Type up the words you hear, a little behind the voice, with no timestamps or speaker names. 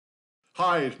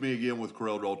Hi, it's me again with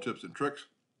Corel Draw Tips and Tricks.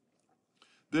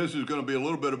 This is going to be a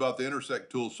little bit about the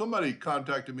Intersect tool. Somebody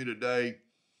contacted me today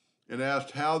and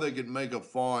asked how they could make a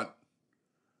font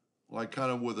like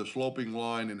kind of with a sloping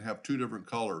line and have two different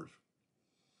colors.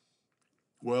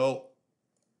 Well,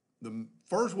 the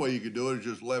first way you could do it is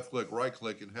just left click, right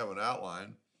click and have an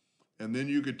outline. And then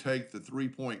you could take the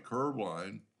 3-point curve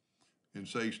line and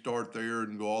say start there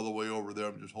and go all the way over there.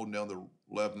 I'm just holding down the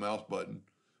left mouse button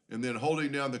and then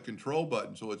holding down the control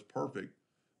button so it's perfect.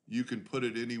 You can put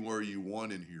it anywhere you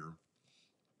want in here.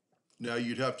 Now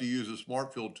you'd have to use a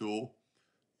smart fill tool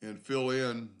and fill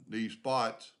in these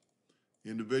spots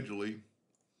individually.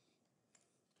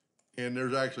 And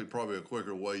there's actually probably a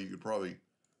quicker way. You could probably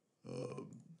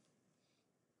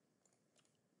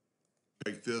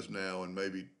take this now and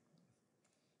maybe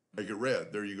make it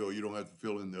red. There you go. You don't have to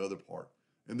fill in the other part.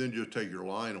 And then just take your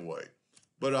line away.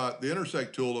 But the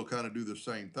Intersect tool will kind of do the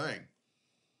same thing.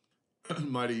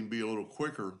 Might even be a little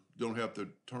quicker. Don't have to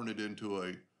turn it into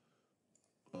a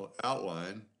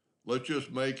outline. Let's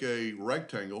just make a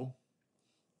rectangle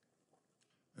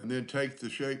and then take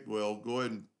the shape wheel, go ahead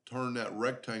and turn that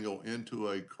rectangle into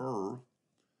a curve.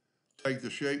 Take the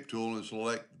shape tool and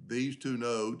select these two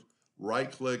nodes,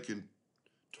 right click and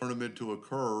turn them into a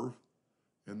curve,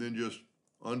 and then just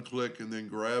unclick and then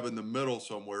grab in the middle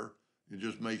somewhere and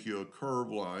just make you a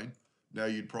curve line. Now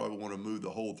you'd probably want to move the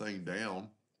whole thing down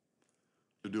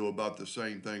to do about the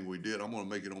same thing we did. I'm going to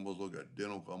make it almost look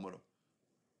identical. I'm going to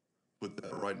put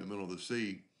that right in the middle of the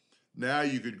C. Now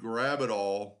you could grab it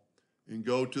all and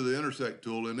go to the Intersect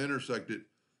tool and intersect it.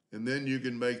 And then you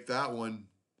can make that one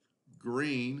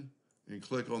green and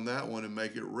click on that one and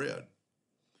make it red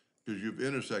because you've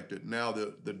intersected. Now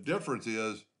the difference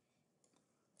is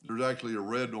there's actually a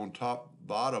red on top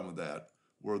bottom of that,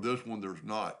 where this one there's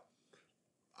not.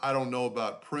 I don't know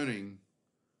about printing,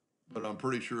 but I'm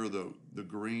pretty sure the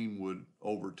green would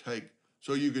overtake.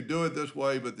 So you could do it this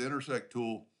way, but the Intersect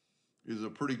tool is a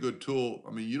pretty good tool.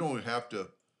 I mean, you don't have to,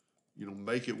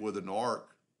 make it with an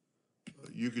arc.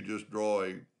 You could just draw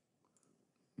if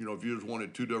you just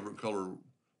wanted two different color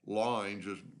lines,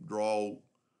 just draw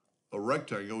a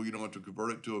rectangle. You don't have to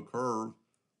convert it to a curve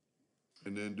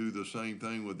and then do the same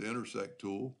thing with the Intersect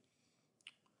tool.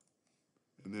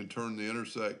 And then turn the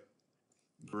Intersect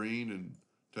green and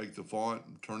take the font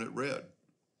and turn it red.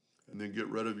 And then get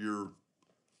rid of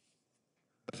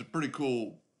that's a pretty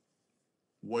cool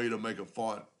way to make a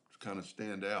font kind of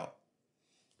stand out.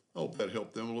 I hope that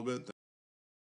helped them a little bit.